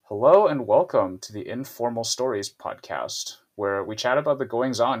Hello and welcome to the Informal Stories podcast, where we chat about the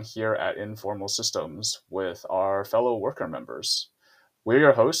goings on here at Informal Systems with our fellow worker members. We're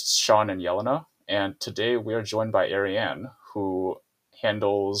your hosts, Sean and Yelena, and today we are joined by Arianne, who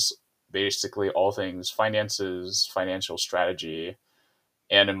handles basically all things finances, financial strategy,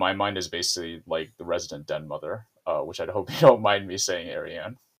 and in my mind is basically like the resident den mother, which I hope you don't mind me saying,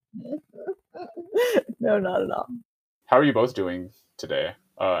 Arianne. No, not at all. How are you both doing today?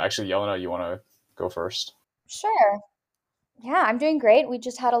 Actually, Yelena, you want to go first? Sure. Yeah, I'm doing great. We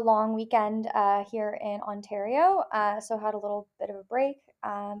just had a long weekend here in Ontario, so had a little bit of a break,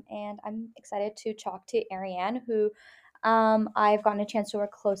 and I'm excited to talk to Ariane, who I've gotten a chance to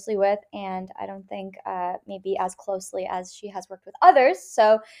work closely with, and I don't think maybe as closely as she has worked with others.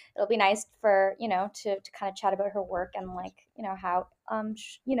 So it'll be nice for to kind of chat about her work and how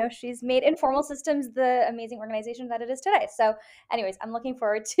she's made Informal Systems the amazing organization that it is today. So, anyways, I'm looking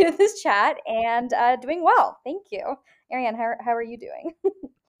forward to this chat and doing well. Thank you. Ariane, how are you doing?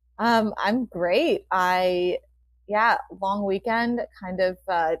 I'm great. Long weekend, kind of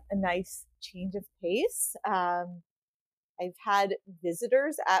a nice change of pace. I've had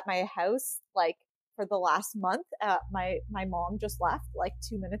visitors at my house like for the last month. My mom just left like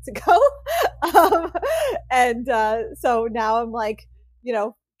 2 minutes ago, and so now I'm like,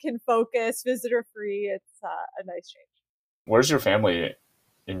 can focus, visitor free. It's a nice change. Where's your family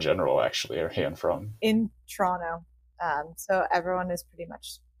in general, actually, Arianne, from? In Toronto, so everyone is pretty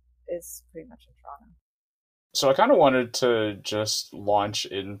much in Toronto. So I kind of wanted to just launch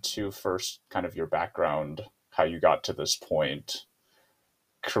into first kind of your background, how you got to this point,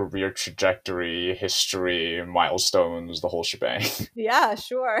 career trajectory, history, milestones, the whole shebang. Yeah,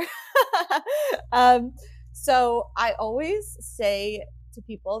 sure. So I always say to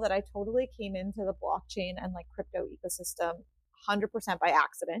people that I totally came into the blockchain and like crypto ecosystem 100% by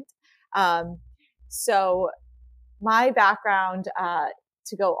accident. So my background,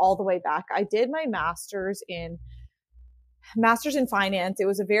 to go all the way back, I did my master's in finance. It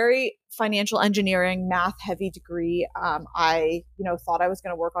was a very financial engineering, math heavy degree. I, thought I was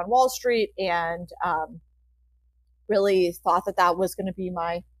going to work on Wall Street and really thought that was going to be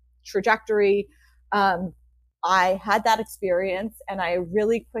my trajectory. I had that experience and I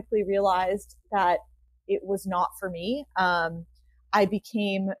really quickly realized that it was not for me. I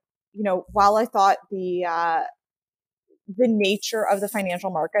became, while I thought the nature of the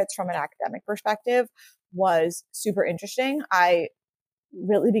financial markets from an academic perspective was super interesting, I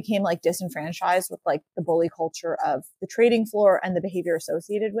really became like disenfranchised with like the bully culture of the trading floor and the behavior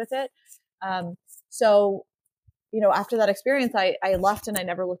associated with it. So, after that experience, I left and I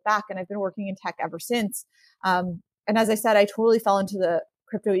never looked back, and I've been working in tech ever since. And as I said, I totally fell into the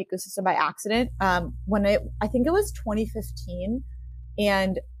crypto ecosystem by accident. I think it was 2015.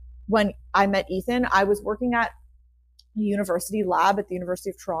 And when I met Ethan, I was working at a university lab at the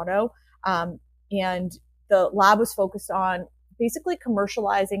University of Toronto. And the lab was focused on basically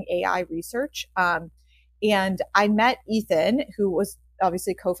commercializing AI research. And I met Ethan, who was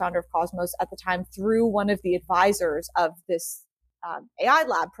obviously co-founder of Cosmos at the time, through one of the advisors of this AI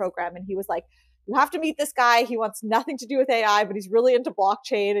lab program. And he was like, you have to meet this guy. He wants nothing to do with AI, but he's really into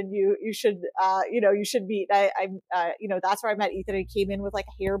blockchain, and you should meet. That's where I met Ethan. He came in with like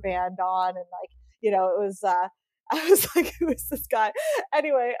a hairband on, and like, it was, I was like, who is this guy?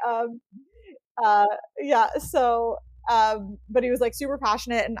 Anyway, yeah. So, but he was like super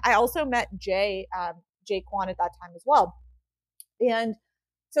passionate. And I also met Jay Kwan at that time as well. And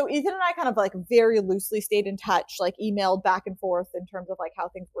so Ethan and I kind of like very loosely stayed in touch, like emailed back and forth in terms of like how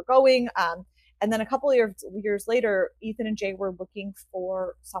things were going. And then a couple of years later, Ethan and Jay were looking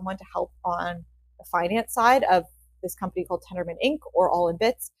for someone to help on the finance side of this company called Tenderman Inc. or All in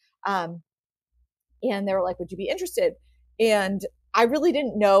Bits. And they were like, would you be interested? And I really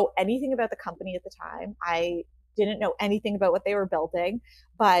didn't know anything about the company at the time. I didn't know anything about what they were building,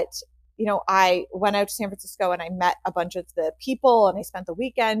 but I went out to San Francisco and I met a bunch of the people, and I spent the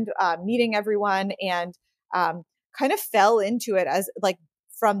weekend meeting everyone, and kind of fell into it as like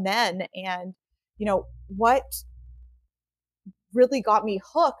from then. And what really got me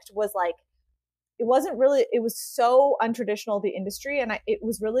hooked was like, it was so untraditional, the industry, and it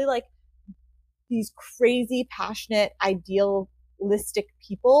was really like these crazy, passionate, idealistic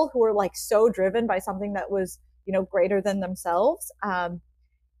people who were like so driven by something that was greater than themselves.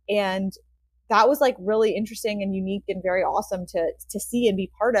 And that was like really interesting and unique and very awesome to see and be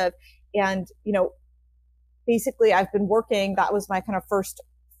part of. And, basically I've been working, that was my kind of first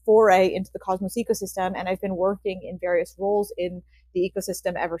foray into the Cosmos ecosystem, and I've been working in various roles in the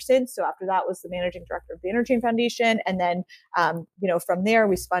ecosystem ever since. So after that was the managing director of the Interchain Foundation, and then from there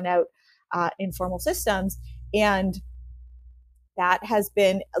we spun out Informal Systems, and that has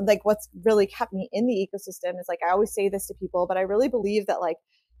been like what's really kept me in the ecosystem. Is like, I always say this to people, but I really believe that like,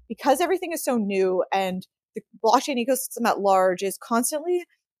 because everything is so new and the blockchain ecosystem at large is constantly,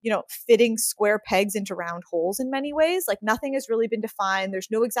 fitting square pegs into round holes in many ways. Like nothing has really been defined.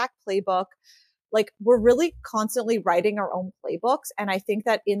 There's no exact playbook. Like we're really constantly writing our own playbooks. And I think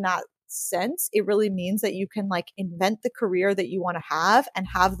that in that sense, it really means that you can like invent the career that you want to have and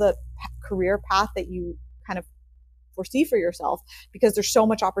have the career path that you kind of foresee for yourself, because there's so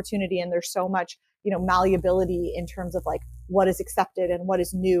much opportunity and there's so much, malleability in terms of like what is accepted and what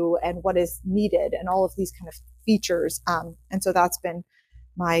is new and what is needed and all of these kind of features. And so that's been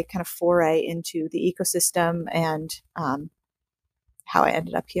my kind of foray into the ecosystem and how I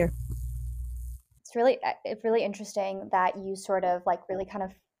ended up here. It's really interesting that you sort of like really kind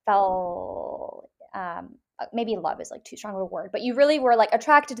of fell, maybe love is like too strong of a word, but you really were like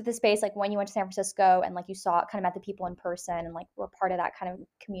attracted to the space like when you went to San Francisco and like you saw kind of met the people in person and like were part of that kind of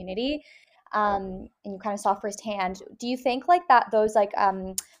community, and you kind of saw firsthand. Do you think like that those like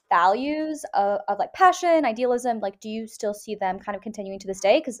values of like passion, idealism, like do you still see them kind of continuing to this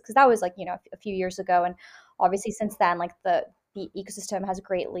day? Because that was like a few years ago, and obviously since then like the ecosystem has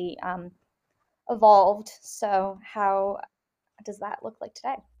greatly evolved. So how does that look like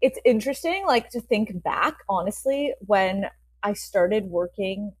today? It's interesting, like to think back, honestly, when I started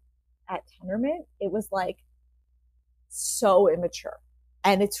working at Tendermint, it was like so immature.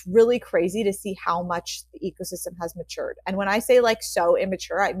 And it's really crazy to see how much the ecosystem has matured. And when I say like so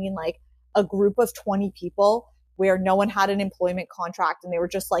immature, I mean like a group of 20 people where no one had an employment contract and they were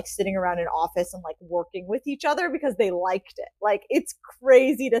just like sitting around an office and like working with each other because they liked it. Like it's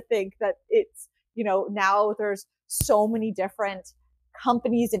crazy to think that it's, now there's so many different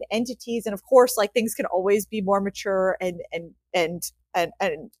companies and entities, and of course like things can always be more mature and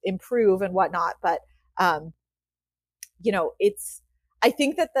improve and whatnot, but it's, I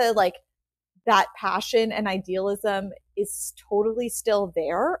think that the like that passion and idealism is totally still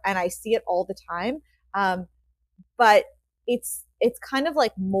there and I see it all the time, but it's kind of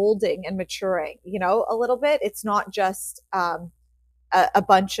like molding and maturing a little bit. It's not just a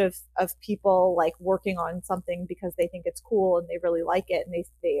bunch of people like working on something because they think it's cool and they really like it, and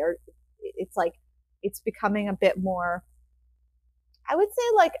they are, it's like it's becoming a bit more, I would say,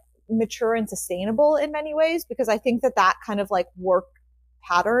 like mature and sustainable in many ways, because I think that kind of like work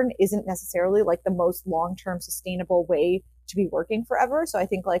pattern isn't necessarily like the most long-term sustainable way to be working forever. So I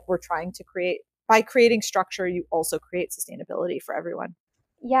think like we're trying to by creating structure, you also create sustainability for everyone.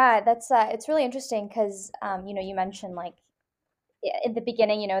 Yeah, that's it's really interesting because you mentioned like in the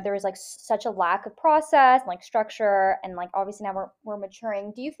beginning, there was like such a lack of process and like structure, and like obviously now we're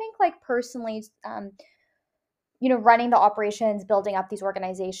maturing. Do you think like personally, running the operations, building up these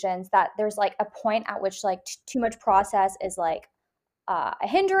organizations, that there's like a point at which like too much process is like a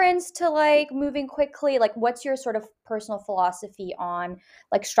hindrance to like moving quickly? Like what's your sort of personal philosophy on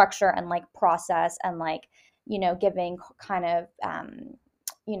like structure and like process and like giving kind of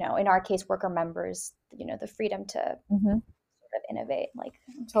in our case worker members the freedom to sort of innovate? Like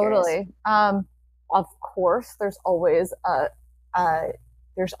totally. Of course there's always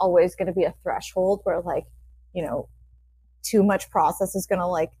there's always going to be a threshold where like too much process is going to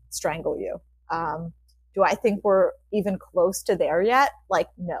like strangle you. Do I think we're even close to there yet? Like,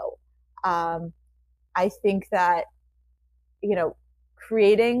 no. I think that,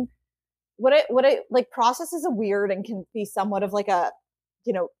 creating what I like, process is a weird and can be somewhat of like a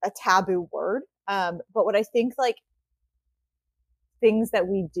taboo word. But what I think like things that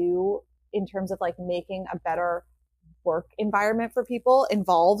we do in terms of like making a better work environment for people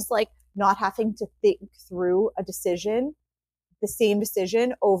involves like not having to think through the same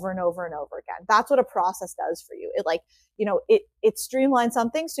decision over and over and over again. That's what a process does for you. It like, it streamlines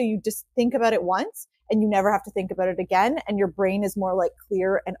something. So you just think about it once and you never have to think about it again. And your brain is more like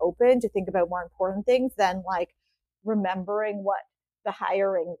clear and open to think about more important things than like remembering what the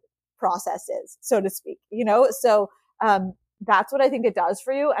hiring process is, so to speak, So, that's what I think it does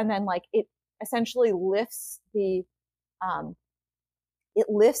for you. And then like it essentially lifts it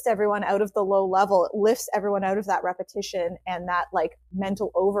lifts everyone out of the low level. It lifts everyone out of that repetition and that like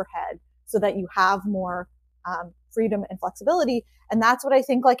mental overhead so that you have more freedom and flexibility. And that's what I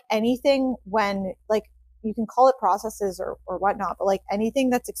think like anything, when like you can call it processes or whatnot, but like anything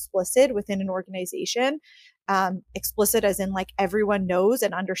that's explicit within an organization, explicit as in like everyone knows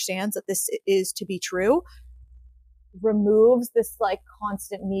and understands that this is to be true, removes this like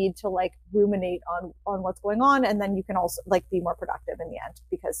constant need to like ruminate on what's going on, and then you can also like be more productive in the end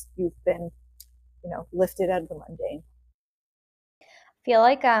because you've been, lifted out of the mundane. Feel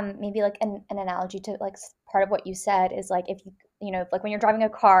like maybe like an analogy to like part of what you said is like if like when you're driving a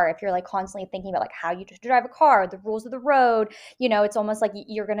car, if you're like constantly thinking about like how you drive a car, the rules of the road, it's almost like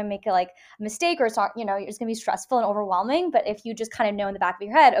you're gonna make like a mistake, or it's not, it's gonna be stressful and overwhelming. But if you just kind of know in the back of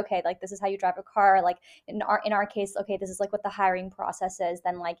your head, okay, like this is how you drive a car, like in our case, okay, this is like what the hiring process is,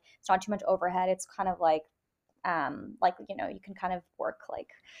 then like it's not too much overhead. It's kind of like you can kind of work like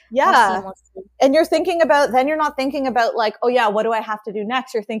more seamlessly. And you're not thinking about like, oh yeah, what do I have to do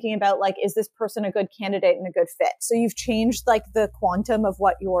next? You're thinking about like, is this person a good candidate and a good fit? So you've changed like the quantum of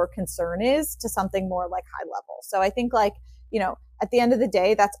what your concern is to something more like high level. So I think like, at the end of the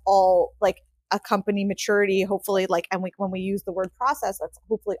day, that's all like a company maturity, hopefully, like, and when we use the word process, that's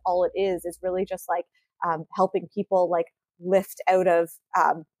hopefully all it is really just like helping people like lift out of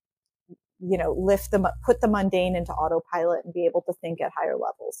put the mundane into autopilot and be able to think at higher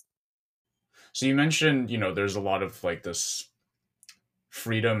levels. So you mentioned, there's a lot of like this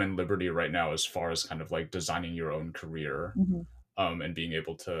freedom and liberty right now as far as kind of like designing your own career, and being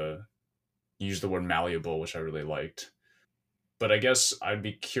able to use the word malleable, which I really liked. But I guess I'd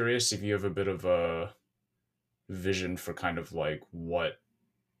be curious if you have a bit of a vision for kind of like where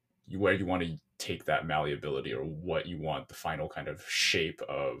you want to take that malleability, or what you want the final kind of shape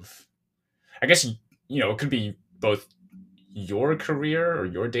of. I guess, it could be both your career or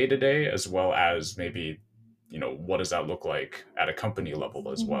your day-to-day, as well as maybe, what does that look like at a company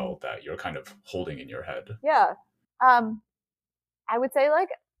level as well, that you're kind of holding in your head? Yeah. I would say like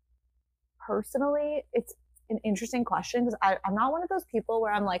personally, it's an interesting question because I'm not one of those people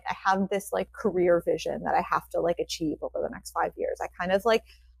where I'm like, I have this like career vision that I have to like achieve over the next 5 years. I kind of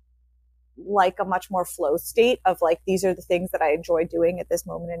like a much more flow state of like, these are the things that I enjoy doing at this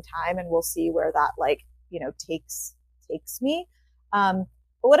moment in time, and we'll see where that like, takes me. But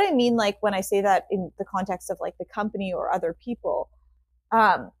what I mean, like when I say that in the context of like the company or other people,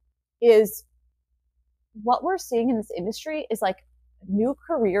 is what we're seeing in this industry is like new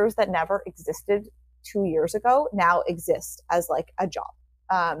careers that never existed 2 years ago now exist as like a job.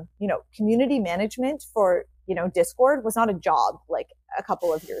 Community management for, Discord was not a job like a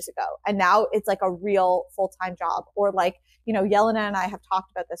couple of years ago. And now it's like a real full-time job. Or like, Yelena and I have talked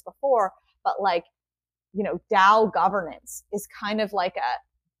about this before, but like, DAO governance is kind of like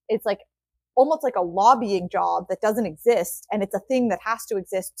it's like almost like a lobbying job that doesn't exist. And it's a thing that has to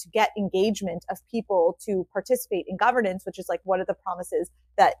exist to get engagement of people to participate in governance, which is like, what are the promises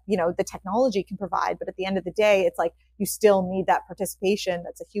that, the technology can provide? But at the end of the day, it's like, you still need that participation.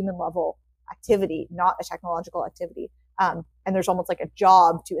 That's a human level activity, not a technological activity. And there's almost like a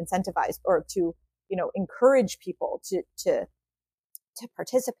job to incentivize or to, encourage people to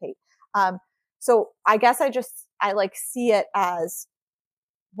participate. So I guess I like see it as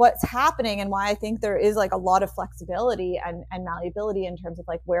what's happening, and why I think there is like a lot of flexibility and malleability in terms of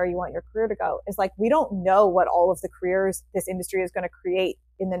like where you want your career to go, is like, we don't know what all of the careers this industry is going to create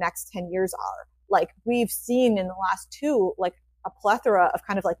in the next 10 years are. Like we've seen in the last 2, like a plethora of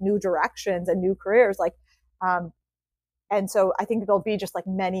kind of like new directions and new careers, like, and so I think there'll be just like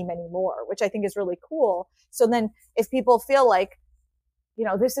many, many more, which I think is really cool. So then if people feel like,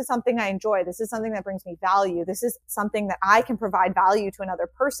 this is something I enjoy, this is something that brings me value, this is something that I can provide value to another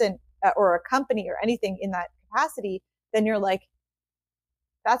person or a company or anything in that capacity, then you're like,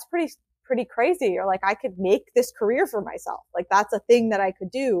 that's pretty crazy. You're like, I could make this career for myself. Like that's a thing that I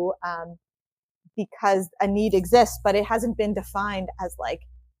could do, because a need exists, but it hasn't been defined as like,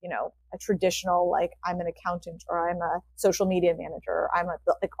 a traditional, like I'm an accountant or I'm a social media manager, or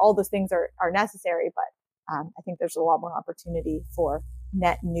like all those things are necessary. But I think there's a lot more opportunity for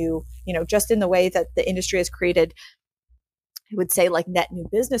net new, just in the way that the industry has created, I would say like net new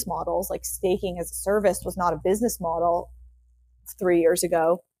business models, like staking as a service was not a business model 3 years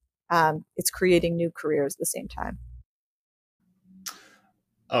ago. It's creating new careers at the same time.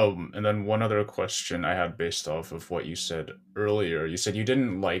 And then one other question I had based off of what you said earlier. You said you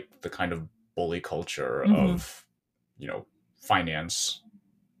didn't like the kind of bully culture of, finance.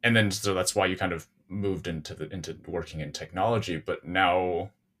 And then so that's why you kind of moved into working in technology. But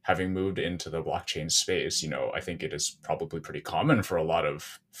now, having moved into the blockchain space, I think it is probably pretty common for a lot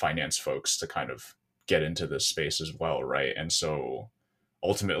of finance folks to kind of get into this space as well, right? And so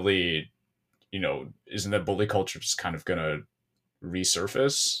ultimately, isn't that bully culture just kind of gonna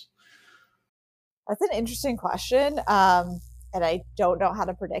resurface? That's an interesting question. And I don't know how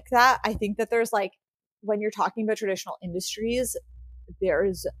to predict that. I think that there's like, when you're talking about traditional industries,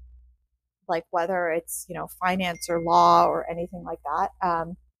 there's like whether it's, finance or law or anything like that.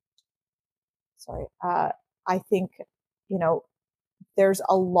 Sorry. I think, you know, there's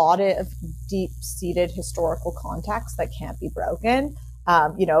a lot of deep seated historical context that can't be broken.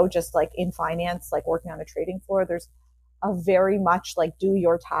 Just like in finance, like working on a trading floor, there's a very much like do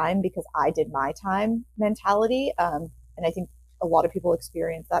your time because I did my time mentality. And I think a lot of people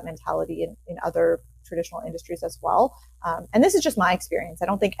experience that mentality in other traditional industries as well. And this is just my experience. I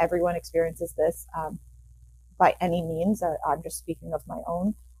don't think everyone experiences this by any means. I'm just speaking of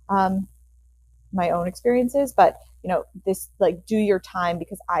um, my own experiences, but this like do your time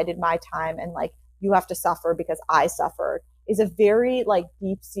because I did my time, and like you have to suffer because I suffered is a very like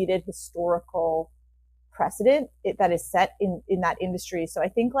deep seated historical precedent that is set in that industry. So I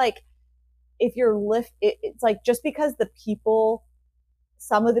think like if you're it's like just because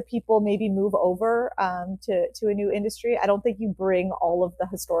some of the people maybe move over to a new industry, I don't think you bring all of the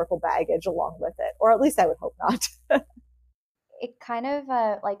historical baggage along with it, or at least I would hope not. It kind of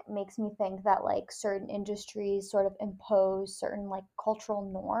like makes me think that like certain industries sort of impose certain like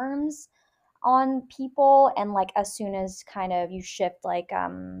cultural norms on people, and like as soon as kind of you shift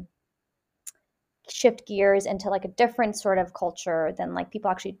gears into like a different sort of culture, then like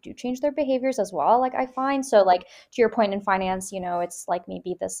people actually do change their behaviors as well, like I find. So like to your point in finance, it's like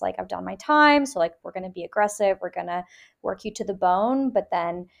maybe this like I've done my time, so like we're going to be aggressive, we're going to work you to the bone, but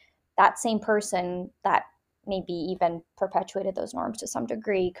then that same person that maybe even perpetuated those norms to some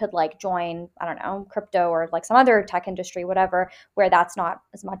degree could like join, I don't know, crypto or like some other tech industry, whatever, where that's not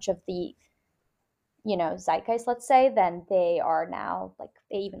as much of the zeitgeist, let's say. Then they are now like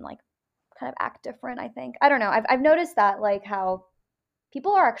they even like kind of act different, I think. I don't know. I've noticed that like how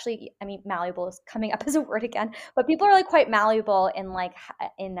people are actually, I mean, malleable is coming up as a word again, but people are like quite malleable in like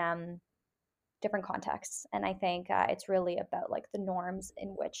in different contexts. And I think it's really about like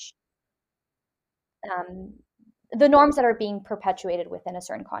um, the norms that are being perpetuated within a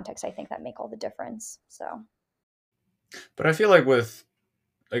certain context, I think that make all the difference. So But I feel like with,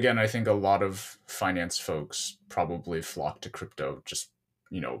 again, I think a lot of finance folks probably flock to crypto just,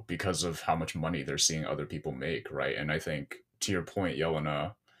 because of how much money they're seeing other people make, right? And I think to your point,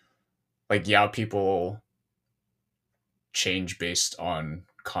 Yelena, like, yeah, people change based on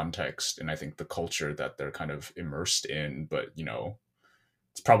context and I think the culture that they're kind of immersed in, but,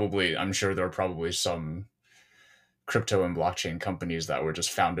 I'm sure there are probably some crypto and blockchain companies that were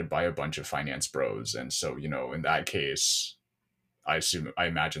just founded by a bunch of finance bros. And so, in that case, I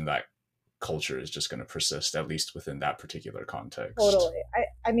imagine that culture is just going to persist, at least within that particular context. Totally.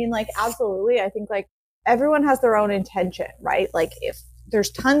 I mean, like, absolutely. I think like everyone has their own intention, right? Like, if there's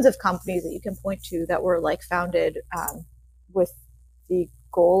tons of companies that you can point to that were like founded with the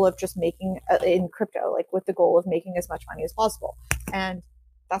goal of just making in crypto, like with the goal of making as much money as possible, and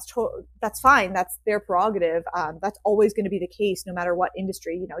that's fine. That's their prerogative. That's always going to be the case, no matter what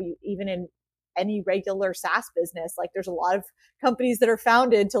industry. You even in any regular SaaS business, like there's a lot of companies that are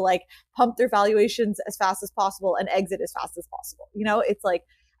founded to like pump their valuations as fast as possible and exit as fast as possible. It's like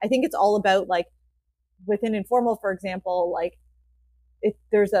I think it's all about like within Informal, for example, like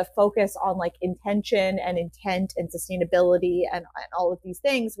there's a focus on like intention and intent and sustainability and all of these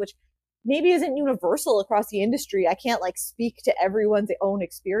things, which maybe isn't universal across the industry. I can't like speak to everyone's own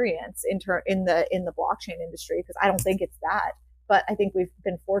experience in the blockchain industry because I don't think it's that. But I think we've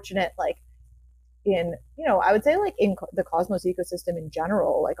been fortunate, like in I would say like in the Cosmos ecosystem in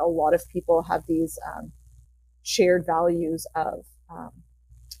general, like a lot of people have these shared values of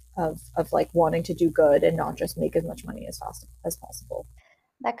like wanting to do good and not just make as much money as fast as possible.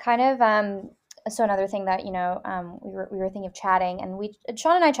 that kind of so another thing that we were thinking of chatting, and we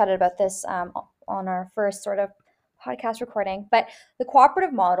Sean and I chatted about this on our first sort of podcast recording, but the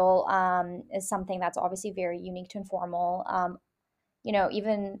cooperative model is something that's obviously very unique to Informal.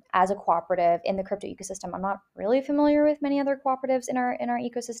 Even as a cooperative in the crypto ecosystem, I'm not really familiar with many other cooperatives in our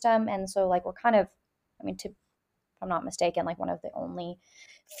ecosystem, and so like we're kind of, I mean, if I'm not mistaken, like one of the only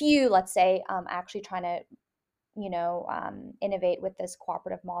few, let's say, actually trying to innovate with this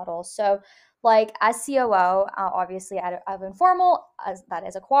cooperative model. So, like as COO, obviously of Informal, as that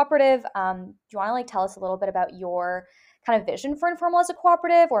is a cooperative, do you want to like tell us a little bit about your kind of vision for Informal as a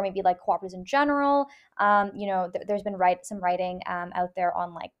cooperative, or maybe like cooperatives in general? There's been some writing out there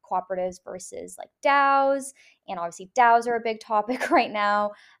on like cooperatives versus like DAOs, and obviously DAOs are a big topic right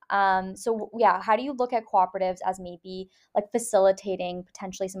now. So yeah, how do you look at cooperatives as maybe like facilitating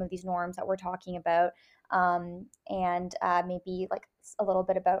potentially some of these norms that we're talking about? And maybe like a little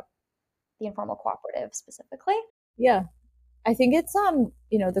bit about the Informal cooperative specifically. Yeah, I think it's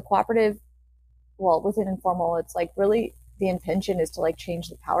the cooperative, well, within Informal, it's like really the intention is to like change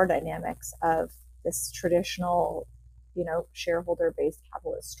the power dynamics of this traditional, shareholder based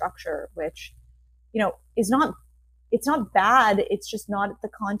capitalist structure, which, is not, it's not bad. It's just not the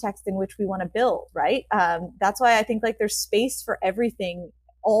context in which we want to build, right? That's why I think like there's space for everything,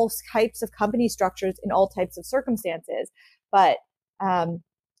 all types of company structures in all types of circumstances. But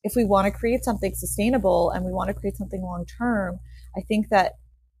if we want to create something sustainable and we want to create something long term, I think that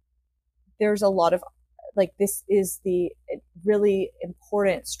there's a lot of like, this is the really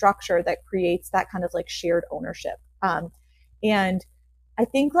important structure that creates that kind of like shared ownership. And I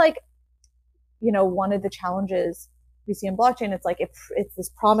think like, one of the challenges we see in blockchain, it's like it's this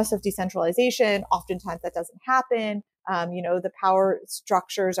promise of decentralization. Oftentimes that doesn't happen. The power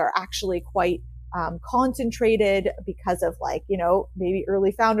structures are actually quite concentrated because of like, maybe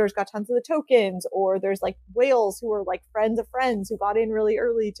early founders got tons of the tokens, or there's like whales who are like friends of friends who got in really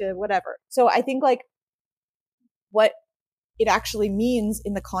early to whatever. So I think like what it actually means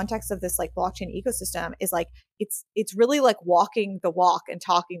in the context of this like blockchain ecosystem is like it's really like walking the walk and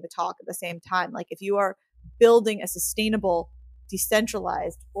talking the talk at the same time. Like if you are building a sustainable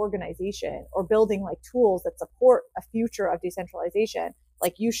decentralized organization or building like tools that support a future of decentralization,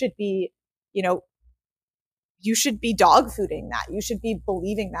 like you should be dog fooding that. You should be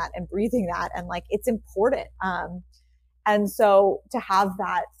believing that and breathing that, and like it's important. And so to have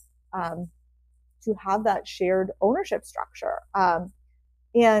that shared ownership structure.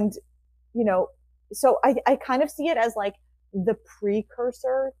 And, so I kind of see it as like the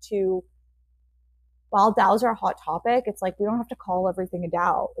precursor to, while DAOs are a hot topic, it's like we don't have to call everything a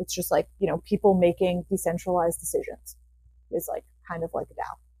DAO. It's just like, people making decentralized decisions is like kind of like a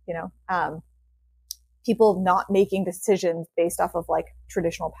DAO, people not making decisions based off of like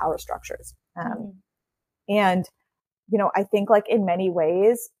traditional power structures. And, I think like in many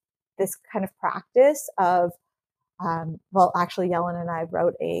ways, this kind of practice of, well, actually, Yellen and I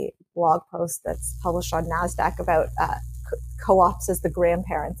wrote a blog post that's published on NASDAQ about co-ops as the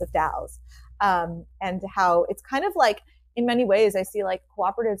grandparents of DAOs, and how it's kind of like, in many ways, I see like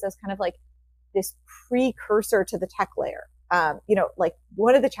cooperatives as kind of like this precursor to the tech layer. Like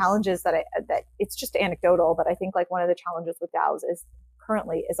one of the challenges that it's just anecdotal, but I think like one of the challenges with DAOs is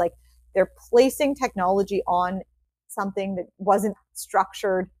currently is like they're placing technology on something that wasn't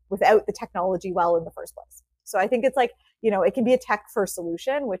structured without the technology well in the first place. So I think it's like, it can be a tech first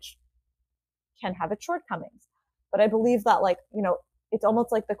solution, which can have its shortcomings. But I believe that like, it's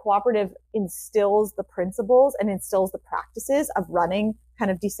almost like the cooperative instills the principles and instills the practices of running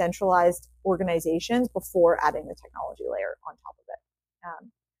kind of decentralized organizations before adding the technology layer on top of it,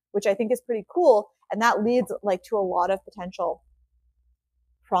 which I think is pretty cool. And that leads like to a lot of potential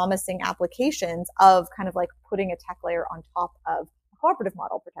promising applications of kind of like putting a tech layer on top of a cooperative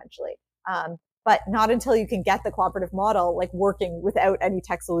model potentially. But not until you can get the cooperative model like working without any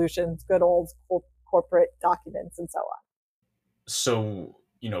tech solutions, good old corporate documents and so on. So,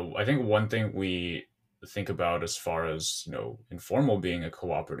 I think one thing we think about as far as, Informal being a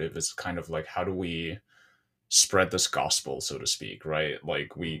cooperative is kind of like how do we spread this gospel, so to speak, right?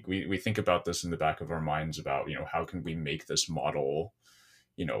 Like we think about this in the back of our minds about, how can we make this model,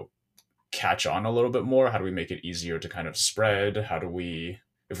 you know, catch on a little bit more? How do we make it easier to kind of spread? How do we,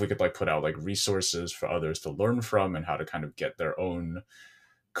 if we could like put out like resources for others to learn from and how to kind of get their own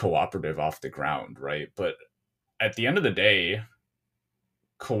cooperative off the ground, right? But at the end of the day,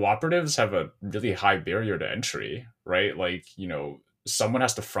 cooperatives have a really high barrier to entry, right? Like, someone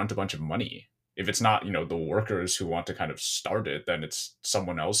has to front a bunch of money. If it's not, the workers who want to kind of start it, then it's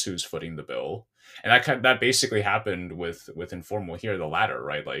someone else who's footing the bill. And that basically happened with Informal here, the latter,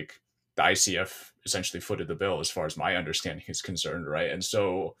 right? Like the ICF essentially footed the bill as far as my understanding is concerned, right? And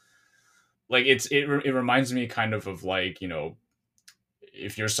so like it reminds me kind of like,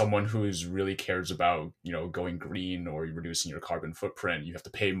 if you're someone who's really cares about, going green or reducing your carbon footprint, you have to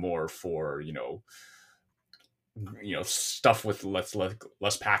pay more for, stuff with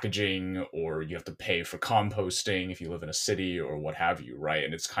less packaging, or you have to pay for composting if you live in a city or what have you, right?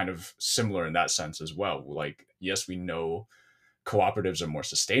 And it's kind of similar in that sense as well. Like, yes, we know cooperatives are more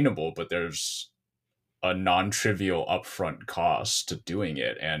sustainable, but there's a non-trivial upfront cost to doing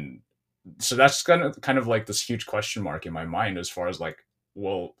it. And so that's kind of like this huge question mark in my mind as far as like,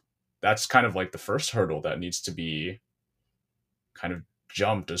 well, that's kind of like the first hurdle that needs to be kind of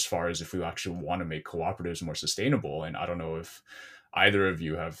jumped as far as if we actually want to make cooperatives more sustainable. And I don't know if either of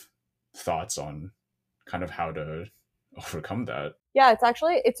you have thoughts on kind of how to overcome that. Yeah,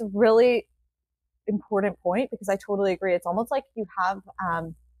 it's a really important point because I totally agree. It's almost like you have,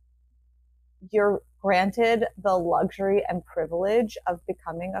 you're granted the luxury and privilege of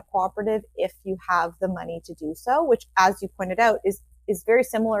becoming a cooperative if you have the money to do so, which, as you pointed out, is very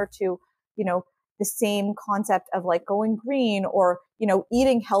similar to, the same concept of like going green or,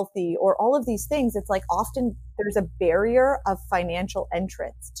 eating healthy or all of these things. It's like often there's a barrier of financial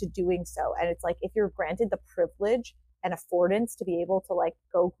entrance to doing so. And it's like, if you're granted the privilege and affordance to be able to like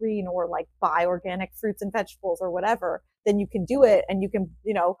go green or like buy organic fruits and vegetables or whatever, then you can do it, and you can,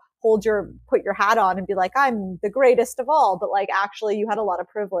 put your hat on and be like, I'm the greatest of all. But like, actually you had a lot of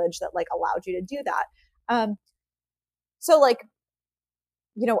privilege that like allowed you to do that. So like,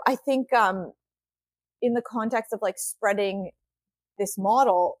 I think, in the context of like spreading this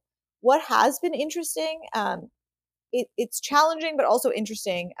model, what has been interesting, it's challenging, but also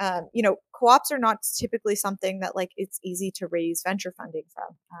interesting. Co-ops are not typically something that like it's easy to raise venture funding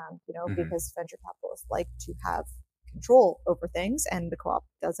from, because venture capitalists like to have control over things, and the co-op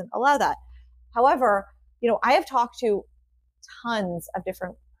doesn't allow that. However, I have talked to tons of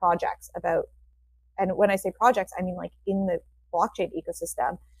different projects about, and when I say projects, I mean like in the blockchain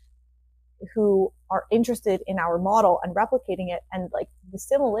ecosystem, who are interested in our model and replicating it. And like the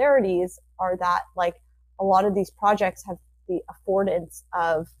similarities are that like a lot of these projects have the affordance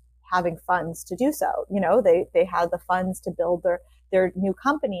of having funds to do so. They have the funds to build their new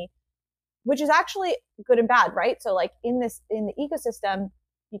company, which is actually good and bad, right? So like in the ecosystem,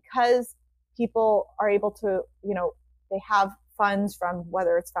 because people are able to, they have funds from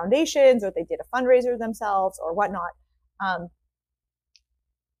whether it's foundations or they did a fundraiser themselves or whatnot.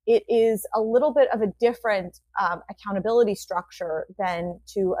 It is a little bit of a different accountability structure than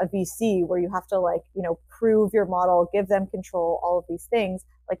to a VC, where you have to like, prove your model, give them control, all of these things.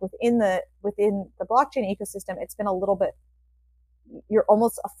 Like within the blockchain ecosystem, it's been a little bit, you're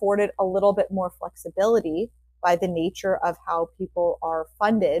almost afforded a little bit more flexibility by the nature of how people are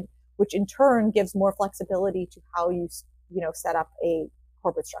funded, which in turn gives more flexibility to how you set up a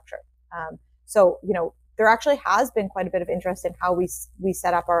corporate structure. So, there actually has been quite a bit of interest in how we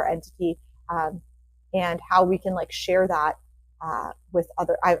set up our entity, and how we can like share that with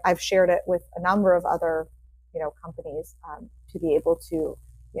other. I've shared it with a number of other, companies, to be able to,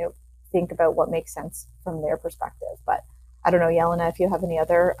 think about what makes sense from their perspective. But I don't know, Yelena, if you have any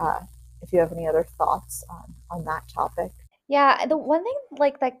other thoughts on that topic. Yeah, the one thing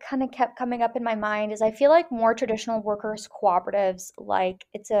like that kind of kept coming up in my mind is I feel like more traditional workers cooperatives, like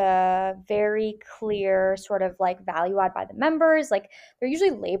it's a very clear sort of like value add by the members. Like they're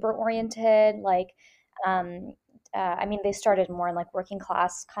usually labor oriented. Like, um, I mean, they started more in like working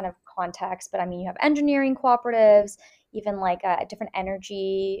class kind of context, but I mean, you have engineering cooperatives, even like different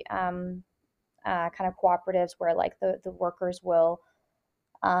energy kind of cooperatives where like the workers will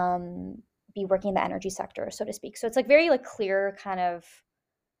be working in the energy sector, so to speak. So it's like very like clear kind of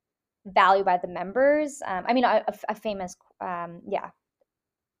value by the members. I mean, a famous, yeah.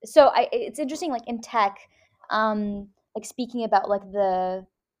 So it's interesting, like in tech, like speaking about like the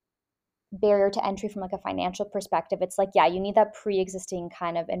barrier to entry from like a financial perspective. It's like, yeah, you need that pre-existing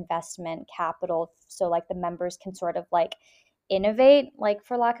kind of investment capital, so like the members can sort of like innovate, like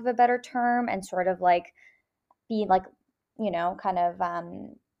for lack of a better term, and sort of like be like, kind of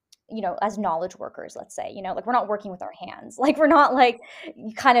as knowledge workers, let's say, like we're not working with our hands, like we're not like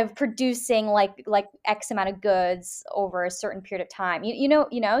kind of producing like X amount of goods over a certain period of time,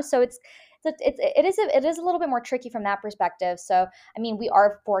 so it is a little bit more tricky from that perspective. So I mean, we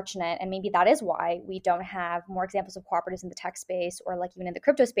are fortunate, and maybe that is why we don't have more examples of cooperatives in the tech space or like even in the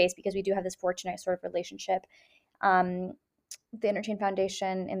crypto space, because we do have this fortunate sort of relationship, the Interchain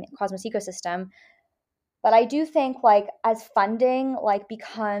Foundation and the Cosmos ecosystem. But I do think like as funding like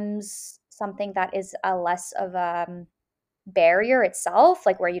becomes something that is a less of a barrier itself,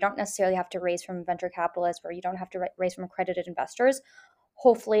 like where you don't necessarily have to raise from venture capitalists, where you don't have to raise from accredited investors,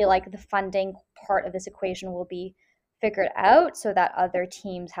 hopefully like the funding part of this equation will be figured out so that other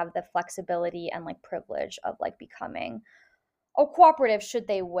teams have the flexibility and like privilege of like becoming a cooperative should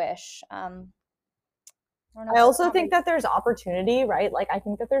they wish. I don't know I if that's also not think that there's opportunity, right? Like I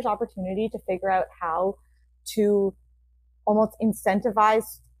think that there's opportunity to figure out how to almost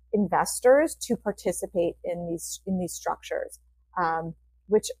incentivize investors to participate in these structures,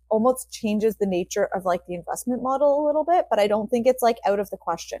 which almost changes the nature of like the investment model a little bit. But I don't think it's like out of the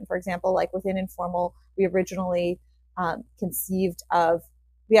question. For example, like within Informal, we originally conceived of,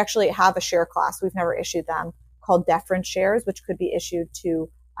 we actually have a share class, we've never issued them, called deference shares, which could be issued to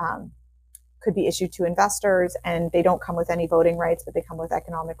investors, and they don't come with any voting rights, but they come with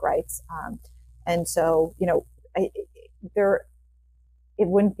economic rights. And so, it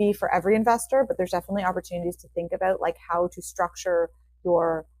wouldn't be for every investor, but there's definitely opportunities to think about like how to structure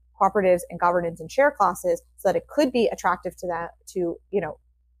your cooperatives and governance and share classes so that it could be attractive to that, to,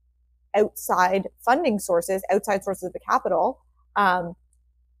 outside funding sources, outside sources of the capital,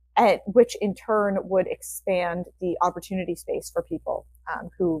 which in turn would expand the opportunity space for people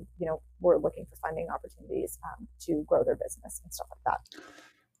who, were looking for funding opportunities to grow their business and stuff like that.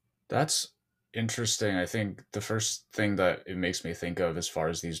 That's interesting. I think the first thing that it makes me think of as far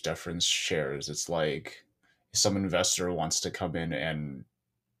as these deference shares, it's like some investor wants to come in and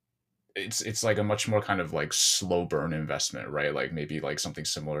it's like a much more kind of like slow burn investment, right? Like maybe like something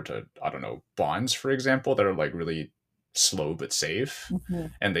similar to, I don't know, bonds, for example, that are like really slow but safe. Mm-hmm.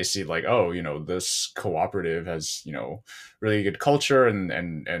 And they see like, oh, this cooperative has, really good culture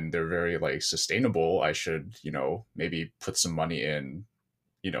and they're very like sustainable. I should, maybe put some money in,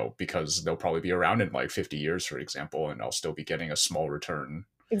 because they'll probably be around in like 50 years, for example, and I'll still be getting a small return.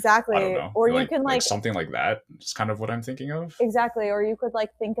 I don't Exactly. know, Or you like can like something like that is kind of what I'm thinking of. exactly. Or you could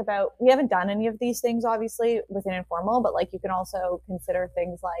think about, we haven't done any of these things obviously within Informal, but you can also consider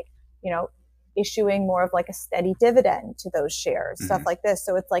things like, issuing more of a steady dividend to those shares, Mm-hmm. stuff like this.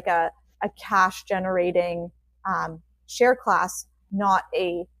 So it's like a cash generating share class, not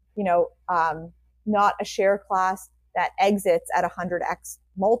a, not a share class that exits at 100x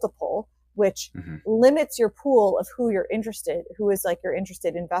multiple, which Mm-hmm. limits your pool of who is your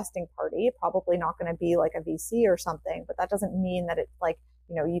interested investing party. Probably not going to be like a VC or something, but that doesn't mean that it's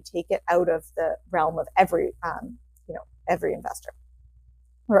you take it out of the realm of every, every investor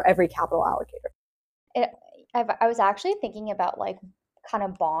or every capital allocator. I was actually thinking about kind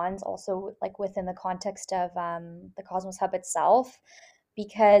of bonds also within the context of the Cosmos Hub itself,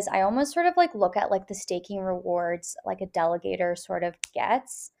 because I almost sort of look at the staking rewards a delegator sort of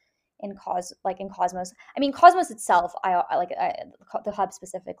gets in Cosmos. I mean, Cosmos itself, the hub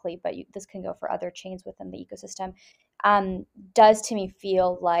specifically, but this can go for other chains within the ecosystem. Does to me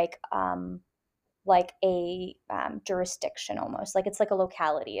feel like a jurisdiction almost, it's like a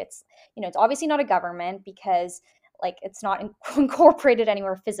locality. It's it's obviously not a government because it's not incorporated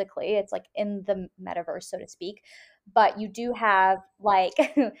anywhere physically. It's in the metaverse, so to speak. But you do have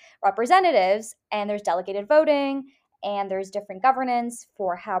representatives, and there's delegated voting, and there's different governance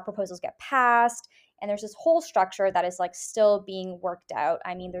for how proposals get passed, and there's this whole structure that is still being worked out.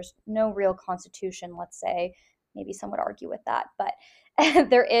 I mean, there's no real constitution, let's say. Maybe some would argue with that, but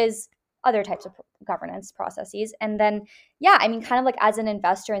there is other types of governance processes. And then, yeah, I mean, kind of as an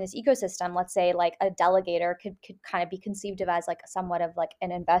investor in this ecosystem, let's say a delegator could kind of be conceived of as somewhat of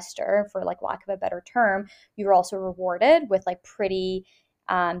an investor, for lack of a better term. You're also rewarded with pretty,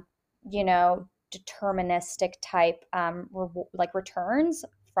 deterministic type returns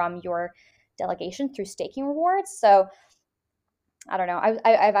from your delegation through staking rewards. So I don't know.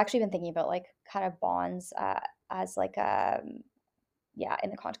 I've actually been thinking about kind of bonds as yeah, in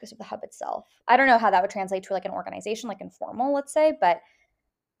the context of the hub itself. I don't know how that would translate to an organization like Informal, let's say, but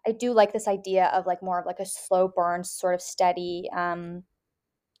I do like this idea of more of a slow burn, sort of steady kind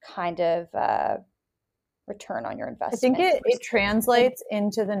of return on your investment. I think it translates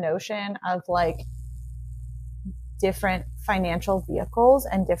into the notion of different financial vehicles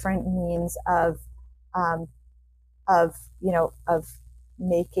and different means of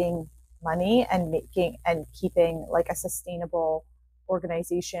making money and keeping a sustainable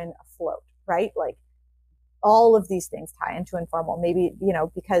organization afloat, right? All of these things tie into Informal. Maybe,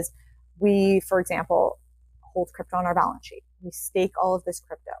 because we, for example, hold crypto on our balance sheet. We stake all of this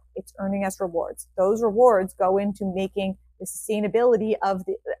crypto. It's earning us rewards. Those rewards go into making the sustainability of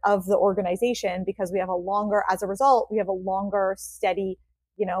the organization, because as a result, we have a longer, steady,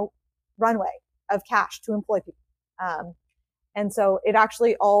 runway of cash to employ people. And so it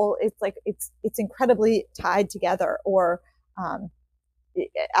actually it's incredibly tied together, or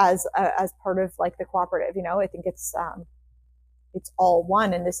as part of the cooperative. I think it's all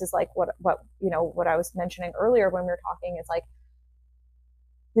one. And this is what I was mentioning earlier when we were talking. It's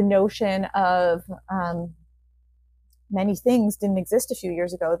the notion of many things didn't exist a few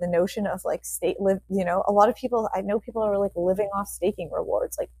years ago. The notion of a lot of people, I know people are living off staking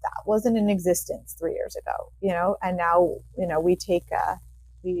rewards. That wasn't in existence 3 years ago, and now, we take,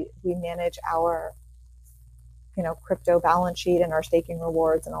 we manage our, crypto balance sheet and our staking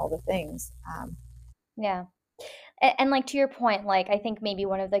rewards and all the things. Yeah. And to your point, I think maybe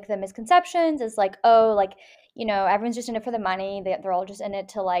one of the misconceptions is oh, everyone's just in it for the money. They're all just in it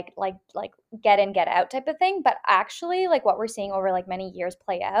to get in, get out type of thing. But actually, what we're seeing over many years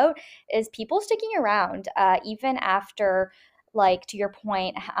play out is people sticking around even after, to your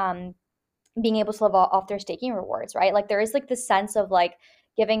point, being able to live off their staking rewards, right? There is this sense of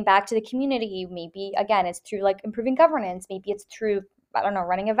giving back to the community. Maybe again, it's through improving governance. Maybe it's through I don't know,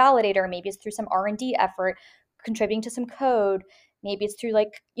 running a validator. Maybe it's through some R&D effort, contributing to some code. Maybe it's through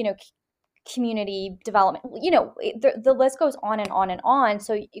like, community development. The list goes on and on and on.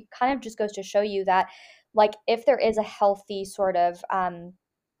 So it kind of just goes to show you that, like, if there is a healthy sort of kind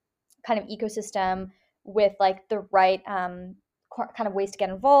of ecosystem with like the right kind of ways to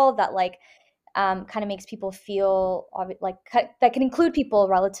get involved, that like kind of makes people feel like that can include people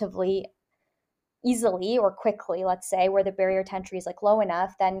relatively easily or quickly, let's say, where the barrier to entry is like low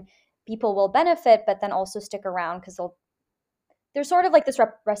enough, then people will benefit, but then also stick around because there's sort of like this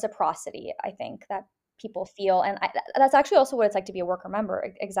reciprocity, I think, that people feel. And that's actually also what it's like to be a worker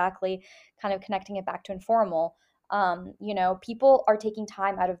member, exactly, kind of connecting it back to Informal. People are taking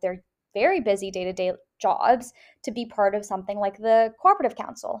time out of their very busy day-to-day jobs to be part of something like the cooperative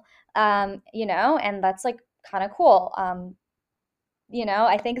council, and that's like kind of cool.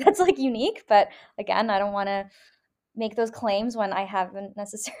 I think that's like unique, but again, I don't want to make those claims when I haven't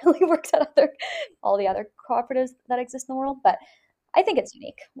necessarily worked at all the other cooperatives that exist in the world. But I think it's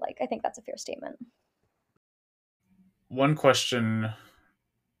unique. Like, I think that's a fair statement. One question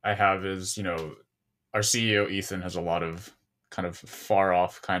I have is, our CEO Ethan has a lot of kind of far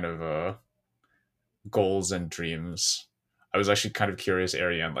off kind of goals and dreams. I was actually kind of curious,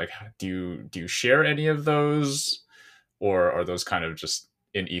 Arianne, like, do you share any of those, or are those kind of just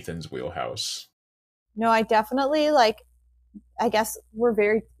in Ethan's wheelhouse? No, I definitely I guess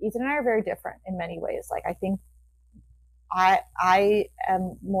Ethan and I are very different in many ways. Like, I think I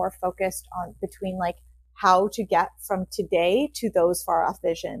am more focused on between like how to get from today to those far off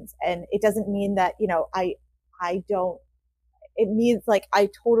visions. And it doesn't mean that, I don't, it means like I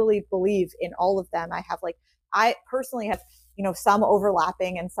totally believe in all of them. I personally have, some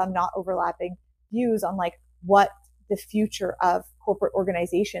overlapping and some not overlapping views on like what the future of corporate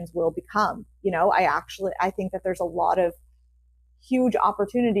organizations will become. I think that there's a lot of huge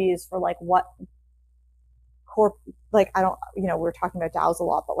opportunities for like what like I don't, we're talking about DAOs a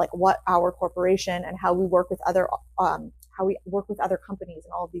lot, but like what our corporation and how we work with other companies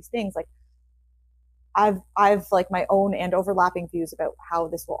and all of these things. Like I've like my own and overlapping views about how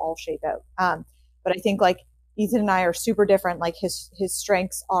this will all shape out. But I think like Ethan and I are super different. Like his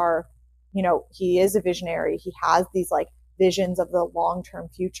strengths are, he is a visionary. He has these like visions of the long-term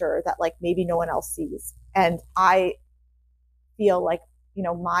future that like maybe no one else sees. And I feel like,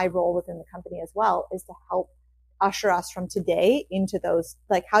 my role within the company as well is to help usher us from today into those,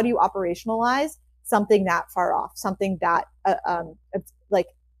 like, how do you operationalize something that far off, something that like,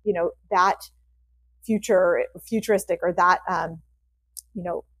 that futuristic, or that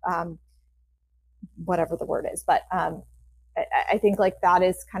whatever the word is. But I think like that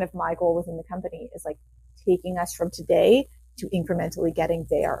is kind of my goal within the company, is like taking us from today to incrementally getting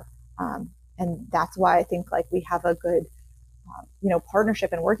there. And that's why I think like we have a good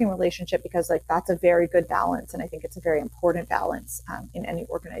partnership and working relationship, because like that's a very good balance, and I think it's a very important balance in any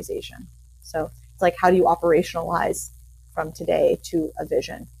organization. So it's like, how do you operationalize from today to a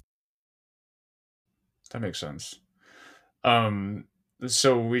vision? That makes sense.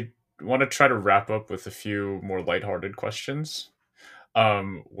 So we want to try to wrap up with a few more lighthearted questions.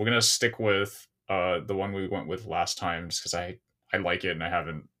 We're gonna stick with the one we went with last time, just because I like it and I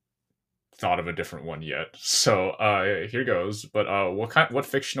haven't thought of a different one yet. So here goes. But what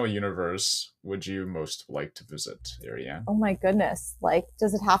fictional universe would you most like to visit, Arianne? Oh my goodness! Like,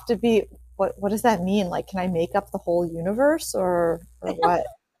 does it have to be? What does that mean? Like, can I make up the whole universe, or what?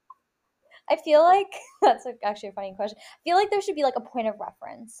 I feel like that's actually a funny question. I feel like there should be like a point of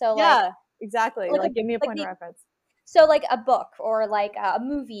reference. So yeah, exactly. Like give me a like point of reference. So like a book or like a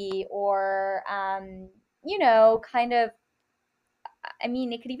movie, or kind of. I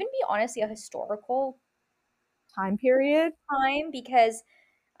mean, it could even be honestly a historical time period. Time, because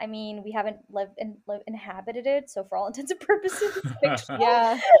I mean, we haven't inhabited it, so for all intents and purposes, it's fictional.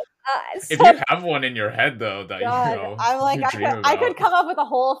 Yeah. If you have one in your head, though, that I'm like, I could come up with a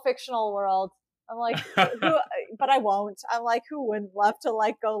whole fictional world. I'm like, but I won't. I'm like, who wouldn't love to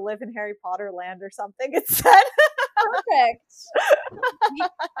like go live in Harry Potter land or something? It's said. Perfect.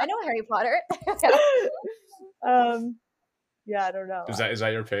 I know Harry Potter. Yeah, I don't know. Is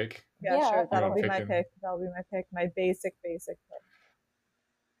that your pick? Yeah, sure. That'll be my pick. That'll be my pick. My basic pick.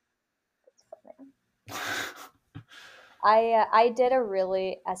 I did a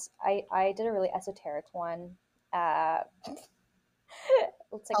really esoteric one. Tell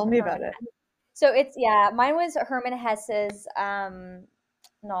me about it. So mine was Herman Hesse's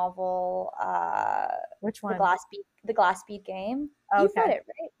novel. Which one? The Glass Bead Game. Okay. You've read it,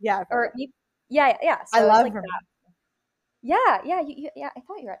 right? Yeah. Yeah. So I love Herman. Yeah, yeah, yeah. I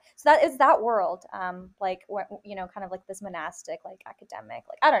thought you were right. So that is that world, like you know, kind of like this monastic, like academic,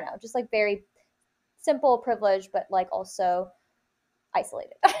 like I don't know, just like very simple, privileged, but like also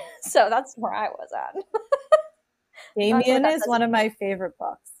isolated. So that's where I was at. Not sure what Damien that is says one of about my favorite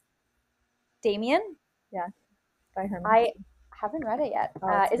books. Damien. Yeah, by Herman. I haven't read it yet. Oh,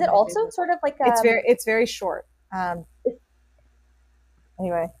 it's Is one it of my also favorite sort books. of like It's very short.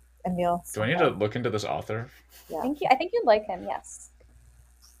 Anyway, Emil. Do I need to look into this author? Yeah. I think you'd like him. Yes,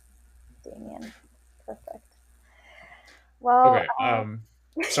 Damien. Perfect. Well, Okay.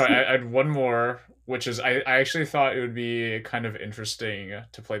 Sorry, I had one more, which is I actually thought it would be kind of interesting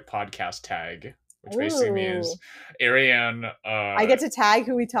to play podcast tag, which basically means Ooh. Arianne, I get to tag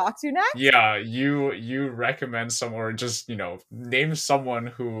who we talk to next? yeah, you recommend someone, or just, you know, name someone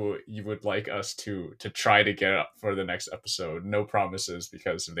who you would like us to try to get up for the next episode. No promises,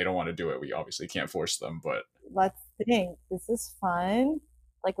 because if they don't want to do it, we obviously can't force them. But Let's think. This is fun.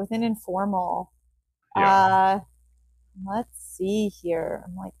 Like within informal. yeah, Let's see here.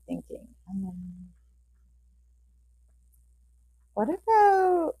 I'm like thinking. What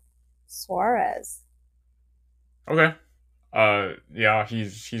about Suarez? okay. Yeah,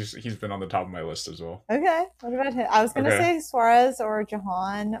 he's been on the top of my list as well. Okay. What about him? I was gonna Okay. say Suarez or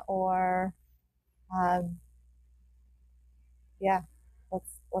Jahan or um yeah.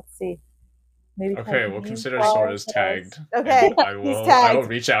 Let's see. Maybe Okay, we'll Kareem. consider well, Sora's tagged, Okay, and he's I will tagged.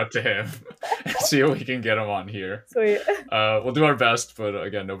 reach out to him and see if we can get him on here. Sweet. We'll do our best, but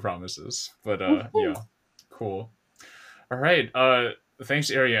again, no promises. But yeah, cool. All right.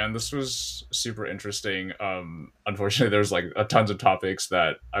 Thanks, Ariane. This was super interesting. Unfortunately, there's like a tons of topics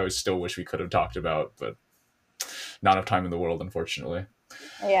that I would still wish we could have talked about, but not enough time in the world, unfortunately.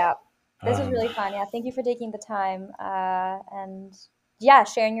 yeah, this was Um, really fun. Yeah, thank you for taking the time and yeah,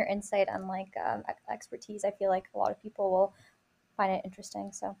 sharing your insight and like expertise. I feel like a lot of people will find it interesting.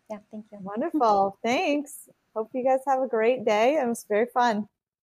 So yeah, thank you. Wonderful. Thanks. Hope you guys have a great day. It was very fun.